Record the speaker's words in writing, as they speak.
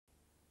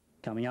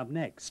Coming up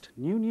next,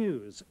 new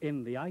news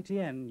in the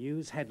ITN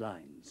News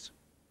headlines.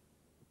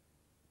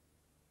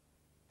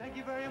 Thank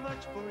you very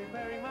much for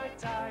repairing my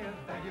tire.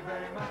 Thank you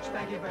very much.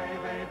 Thank you very,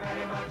 very,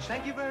 very much.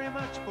 Thank you very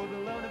much for the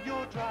loan of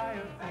your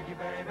dryer. Thank you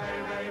very,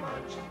 very, very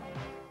much.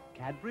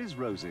 Cadbury's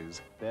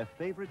Roses, their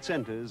favourite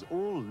centres,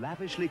 all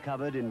lavishly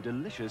covered in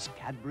delicious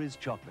Cadbury's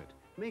chocolate.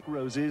 Make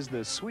roses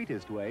the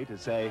sweetest way to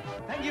say,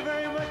 thank you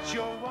very much,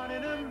 you're one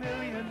in a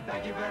million.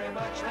 Thank you very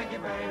much, thank you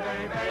very,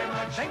 very, very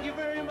much. Thank you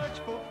very much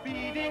for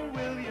feeding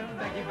William.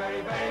 Thank you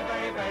very, very,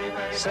 very, very,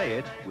 very. Say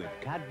it with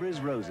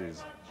Cadbury's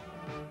Roses.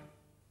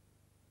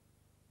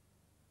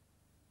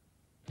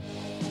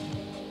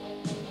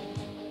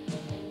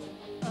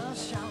 A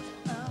shout,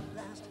 a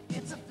blast,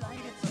 it's a flight,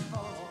 it's a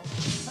fall. A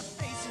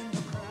face in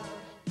the crowd,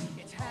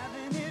 it's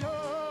having it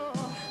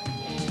all.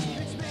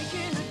 It's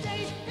making a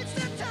date, it's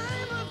that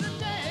time of the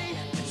day.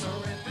 It's a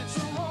rip, it's a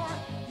roar,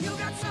 you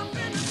got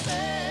something to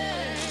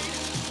say.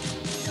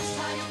 Just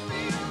how you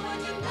feel when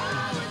you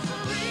know it's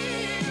for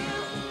real.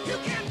 You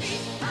can't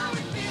beat how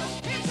it feels,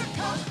 it's a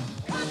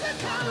Coca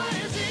Cola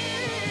is it.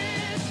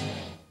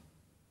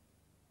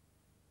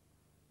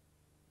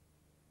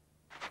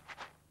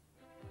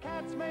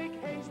 Cats make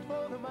haste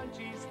for the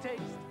Munchies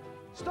taste.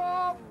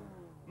 Stop!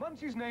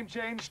 Munchies name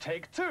change,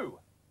 take two.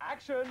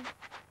 Action!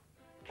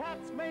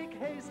 Cats make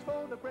haste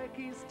for the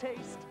Brekkies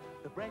taste.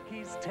 The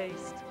Brekkies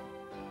taste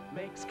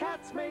makes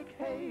cats make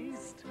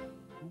haste.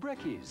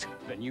 Brekkies,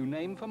 the new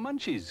name for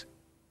Munchies.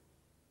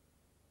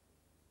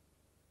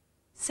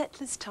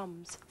 Setlers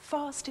Tums,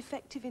 fast,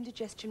 effective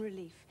indigestion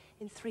relief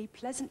in 3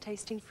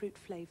 pleasant-tasting fruit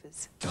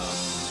flavours.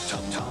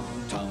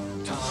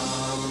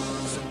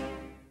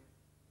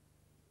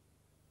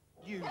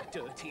 You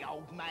dirty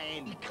old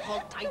man. You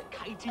can't take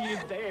Katie in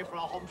there for a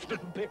Holsten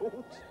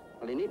Pils.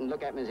 Well, you needn't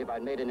look at me as if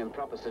I'd made an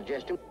improper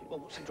suggestion.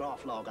 Well, what's a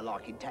draft lager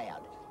like in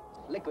town?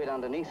 Liquid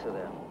underneath her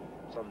there.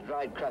 Sort of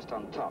dried crust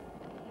on top.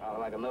 Rather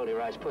like a mouldy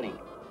rice pudding.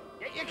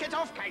 Get your kit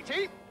off,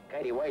 Katie.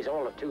 Katie weighs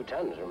all of 2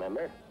 tons,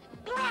 remember?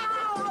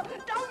 Ah,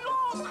 don't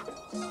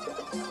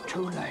look!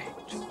 Too late.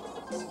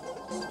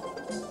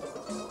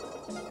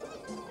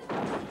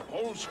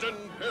 Holsten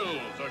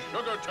Pils, a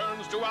sugar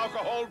turns to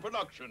alcohol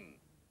production.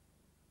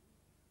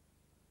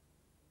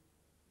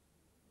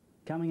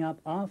 Coming up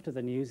after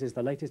the news is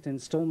the latest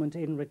instalment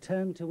in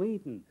Return to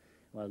Eden.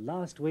 Well,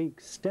 last week,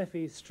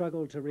 Steffi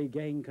struggled to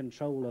regain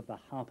control of the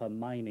Harper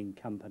Mining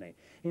Company.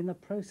 In the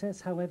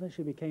process, however,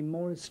 she became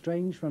more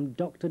estranged from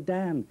Dr.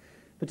 Dan,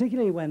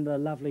 particularly when the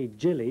lovely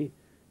Jilly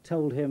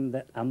told him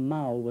that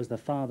Amal was the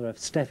father of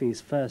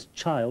Steffi's first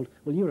child.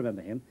 Well, you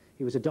remember him.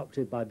 He was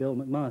adopted by Bill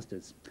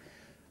McMasters.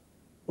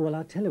 Well,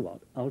 I'll tell you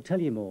what, I'll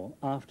tell you more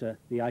after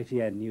the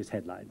ITN News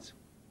headlines.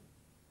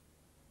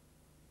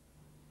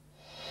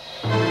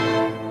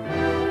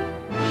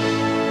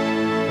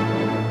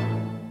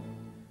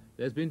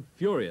 There's been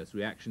furious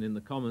reaction in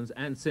the Commons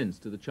and since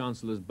to the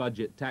Chancellor's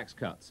budget tax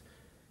cuts.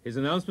 His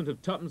announcement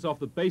of tuppence off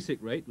the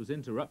basic rate was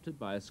interrupted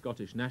by a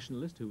Scottish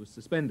nationalist who was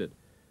suspended,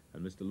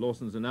 and Mr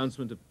Lawson's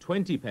announcement of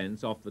 20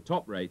 pence off the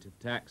top rate of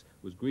tax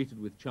was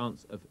greeted with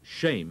chants of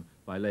shame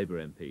by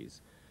Labour MPs.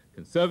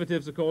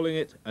 Conservatives are calling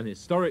it an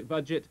historic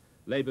budget.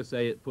 Labour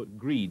say it put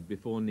greed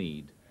before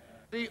need.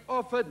 He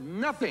offered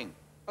nothing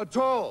at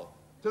all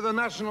to the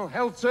National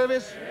Health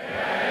Service.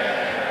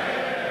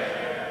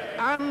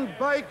 And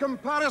by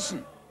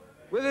comparison,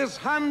 with his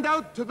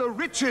handout to the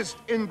richest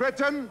in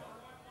Britain,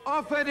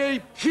 offered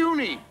a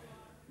puny,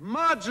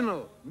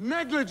 marginal,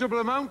 negligible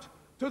amount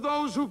to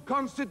those who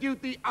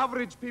constitute the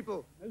average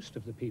people. Most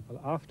of the people,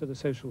 after the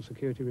Social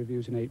Security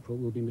reviews in April,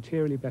 will be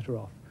materially better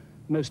off.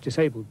 Most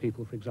disabled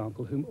people, for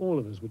example, whom all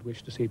of us would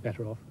wish to see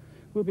better off,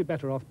 will be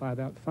better off by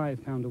about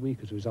 £5 a week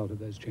as a result of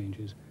those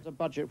changes. It's a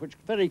budget which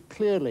very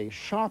clearly,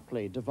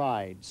 sharply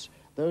divides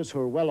those who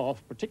are well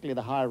off, particularly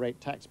the higher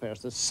rate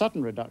taxpayers. There's a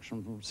sudden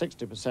reduction from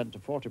 60% to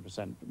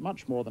 40%,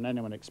 much more than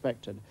anyone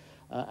expected,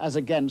 as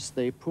against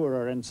the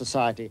poorer in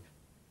society.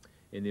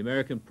 In the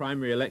American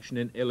primary election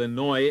in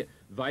Illinois,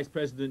 Vice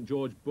President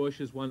George Bush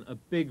has won a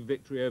big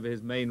victory over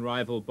his main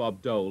rival,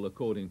 Bob Dole,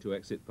 according to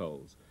exit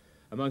polls.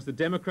 Amongst the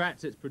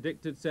Democrats, it's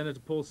predicted Senator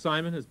Paul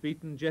Simon has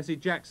beaten Jesse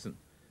Jackson.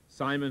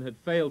 Simon had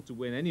failed to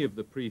win any of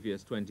the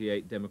previous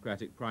 28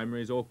 Democratic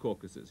primaries or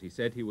caucuses. He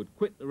said he would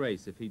quit the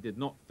race if he did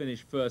not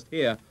finish first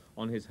here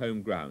on his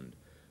home ground.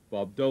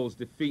 Bob Dole's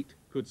defeat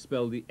could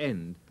spell the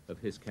end of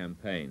his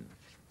campaign.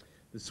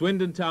 The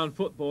Swindon Town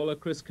footballer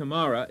Chris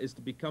Kamara is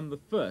to become the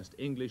first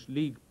English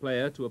League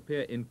player to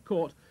appear in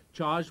court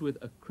charged with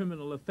a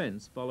criminal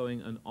offence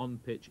following an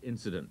on-pitch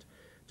incident.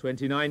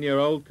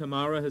 29-year-old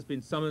Kamara has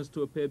been summoned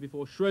to appear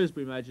before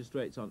Shrewsbury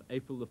magistrates on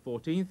April the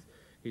 14th.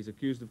 He's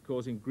accused of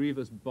causing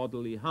grievous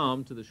bodily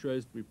harm to the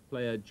Shrewsbury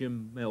player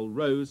Jim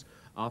Melrose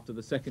after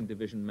the second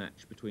division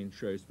match between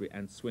Shrewsbury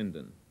and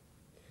Swindon.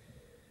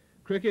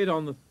 Cricket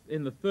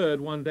in the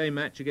third one-day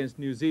match against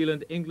New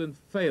Zealand, England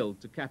failed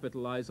to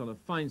capitalise on a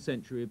fine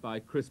century by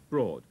Chris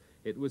Broad.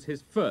 It was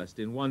his first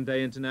in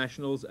one-day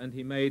internationals and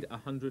he made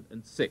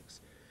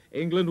 106.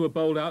 England were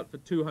bowled out for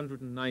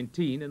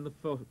 219 in the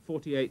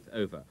 48th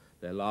over.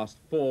 Their last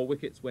 4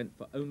 wickets went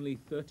for only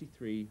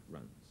 33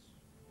 runs.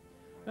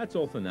 That's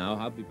all for now.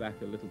 I'll be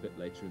back a little bit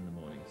later in the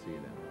morning. See you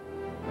then.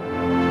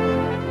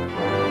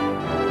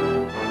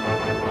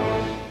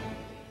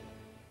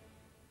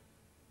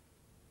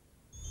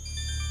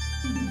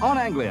 On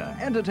Anglia,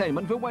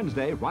 entertainment for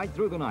Wednesday right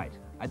through the night.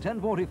 At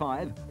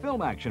 10:45,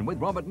 film action with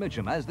Robert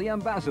Mitchum as the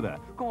ambassador,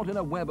 caught in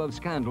a web of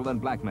scandal and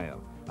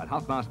blackmail.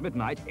 At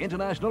midnight,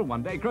 international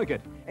one-day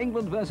cricket,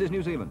 England versus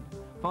New Zealand.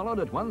 Followed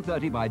at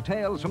 1:30 by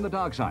Tales from the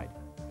Dark Side.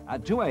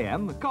 At 2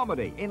 a.m,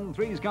 comedy in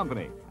Three's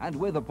Company. And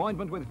with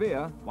Appointment with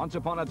Fear, Once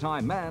Upon a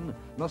Time Man,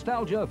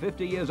 Nostalgia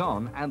 50 Years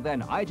On, and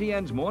then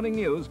ITN's Morning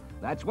News.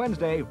 That's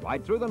Wednesday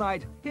right through the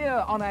night,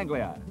 here on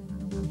Anglia.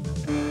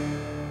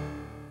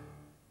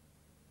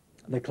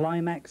 The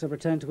climax of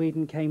Return to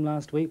Eden came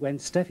last week when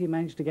Steffi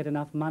managed to get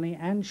enough money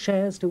and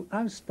shares to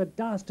oust the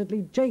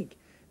dastardly Jake.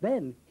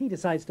 Then he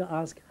decides to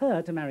ask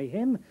her to marry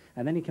him,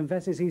 and then he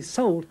confesses he's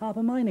sold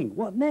Harper Mining.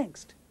 What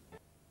next?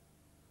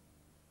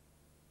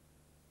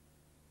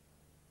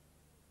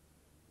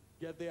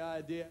 Get the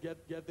idea,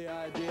 get the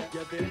idea,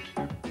 get the...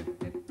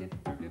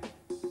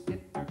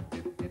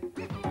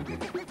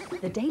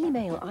 The Daily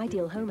Mail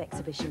Ideal Home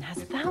Exhibition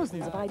has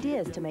thousands of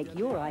ideas to make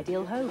your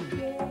ideal home.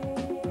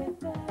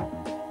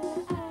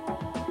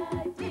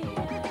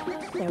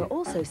 There are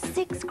also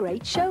 6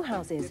 great show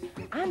houses,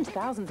 and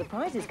thousands of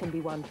prizes can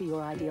be won for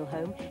your ideal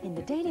home in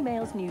the Daily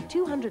Mail's new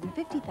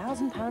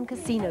 £250,000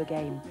 casino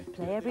game.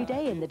 Play every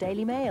day in the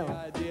Daily Mail.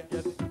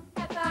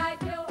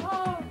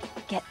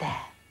 Get there.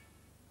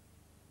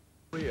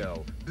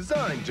 Real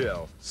design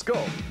gel,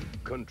 sculpt,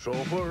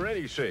 control for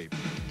any shape,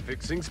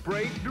 fixing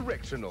spray,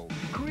 directional,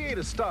 create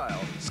a style,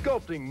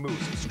 sculpting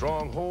mousse,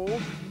 strong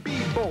hold, be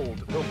bold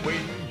the way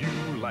you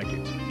like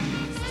it.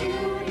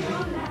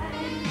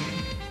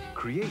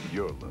 Create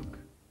your look.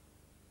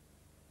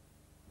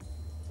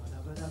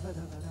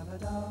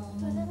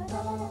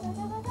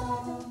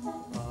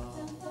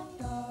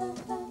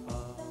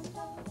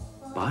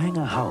 Buying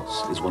a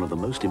house is one of the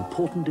most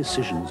important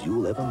decisions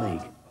you'll ever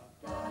make.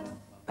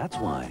 That's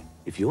why,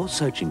 if you're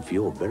searching for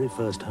your very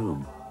first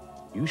home,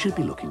 you should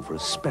be looking for a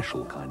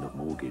special kind of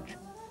mortgage.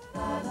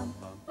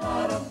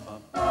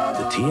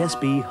 The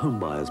TSB Home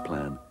Buyers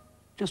Plan,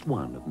 just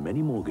one of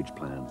many mortgage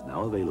plans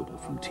now available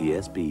from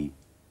TSB.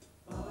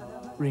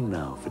 Ring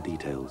now for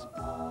details.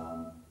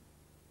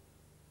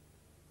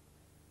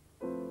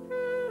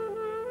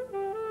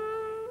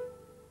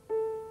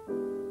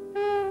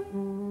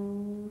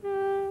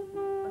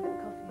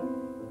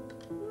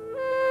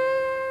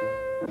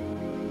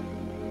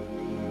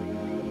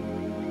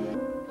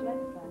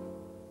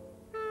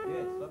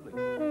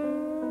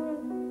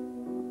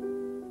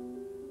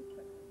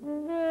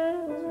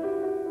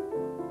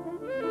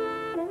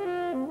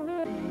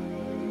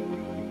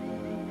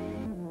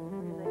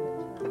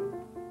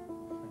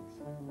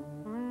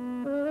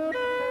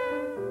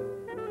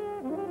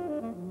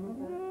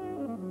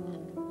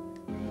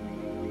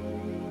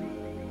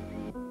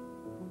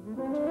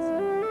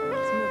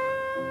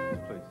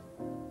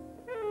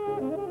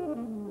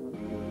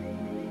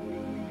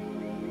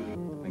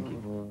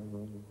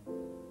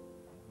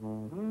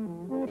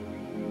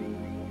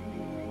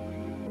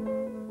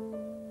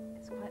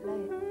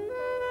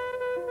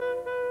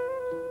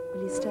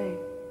 Stay.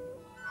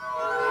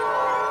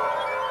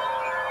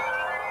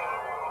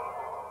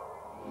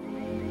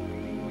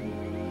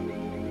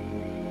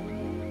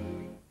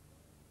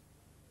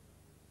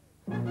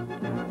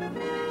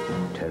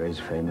 Terry's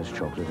famous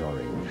chocolate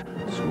orange.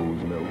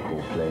 Smooth milk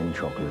or plain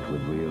chocolate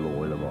with real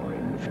oil of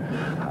orange.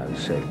 How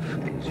safe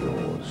is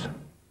yours?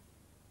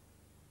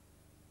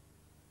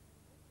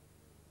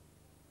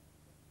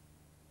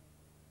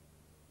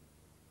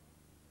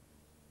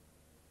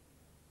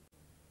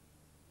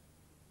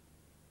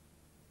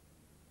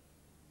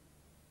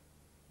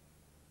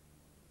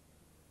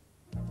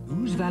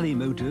 Ouse Valley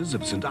Motors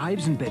of St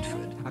Ives and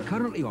Bedford are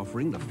currently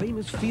offering the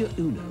famous Fiat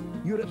Uno,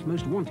 Europe's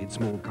most wanted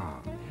small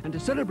car. And to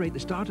celebrate the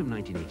start of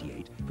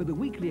 1988, for the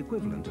weekly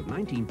equivalent of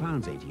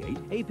 £19.88,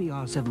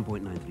 APR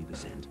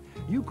 7.93%,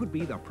 you could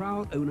be the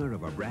proud owner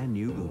of a brand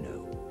new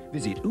Uno.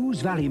 Visit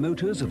Ouse Valley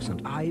Motors of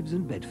St Ives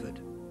and Bedford.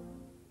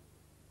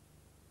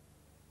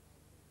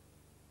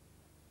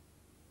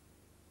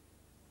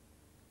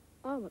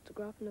 I want to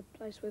grow up in a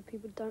place where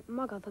people don't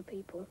mug other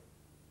people.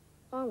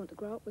 I want to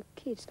grow up where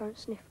kids don't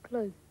sniff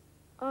glue.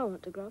 I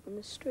want to grow up in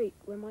the street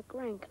where my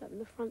gran can open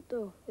the front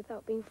door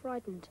without being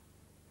frightened.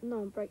 No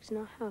one breaks in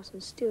our house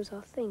and steals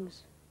our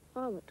things.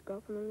 I want to grow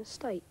up on an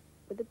estate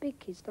where the big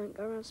kids don't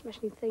go around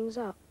smashing things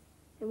up,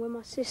 and where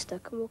my sister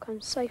can walk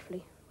home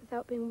safely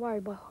without being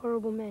worried by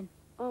horrible men.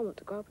 I want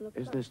to grow up in a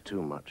place... Is this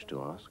too much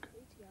to ask?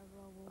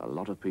 A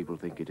lot of people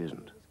think it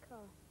isn't.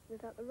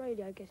 Without the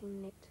radio getting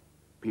nicked.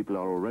 People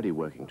are already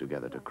working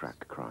together to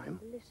crack crime.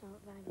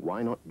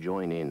 Why not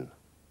join in?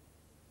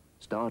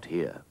 Start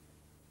here.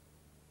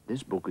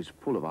 This book is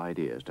full of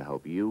ideas to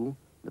help you,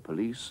 the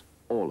police,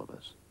 all of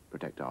us,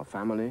 protect our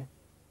family,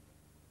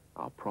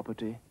 our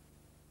property,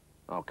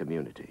 our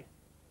community.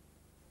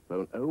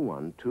 Phone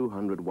 01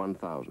 200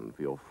 1000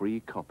 for your free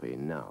copy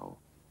now.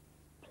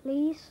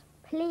 Please?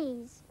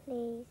 Please.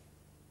 Please.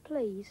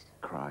 Please.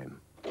 Crime.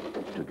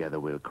 Together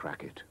we'll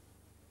crack it.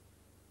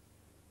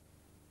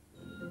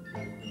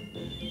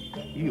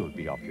 You'll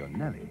be off your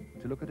Nelly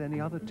to look at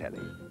any other telly.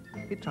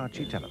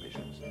 Hitachi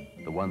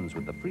televisions, the ones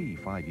with the free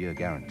 5-year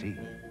guarantee.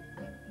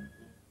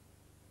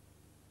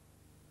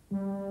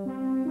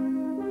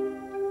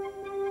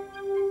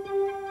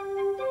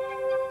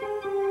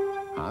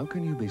 How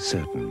can you be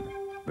certain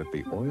that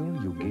the oil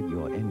you give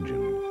your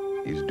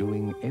engine is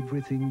doing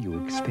everything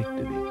you expect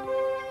of it,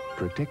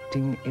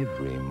 protecting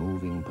every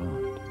moving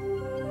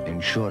part,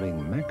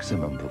 ensuring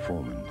maximum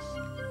performance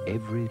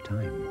every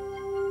time?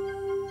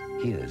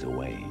 Here's a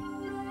way.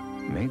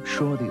 Make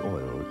sure the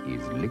oil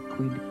is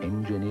liquid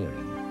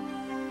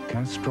engineering.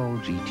 Castrol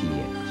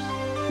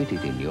GTX. Fit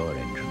it in your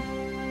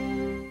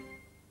engine.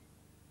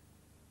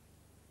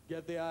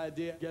 Get the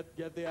idea,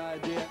 get the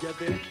idea, get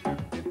the...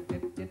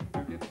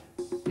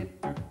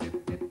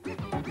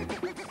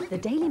 The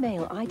Daily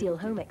Mail Ideal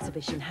Home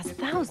Exhibition has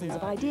thousands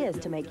of ideas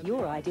to make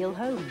your ideal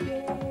home.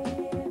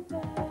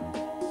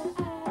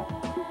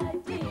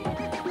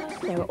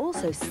 There are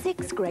also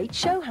 6 great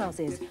show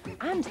houses,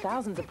 and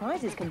thousands of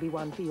prizes can be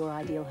won for your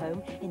ideal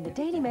home in the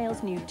Daily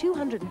Mail's new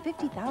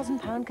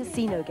 £250,000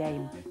 casino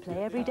game.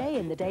 Play every day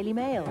in the Daily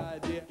Mail.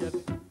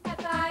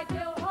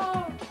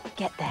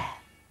 Get there.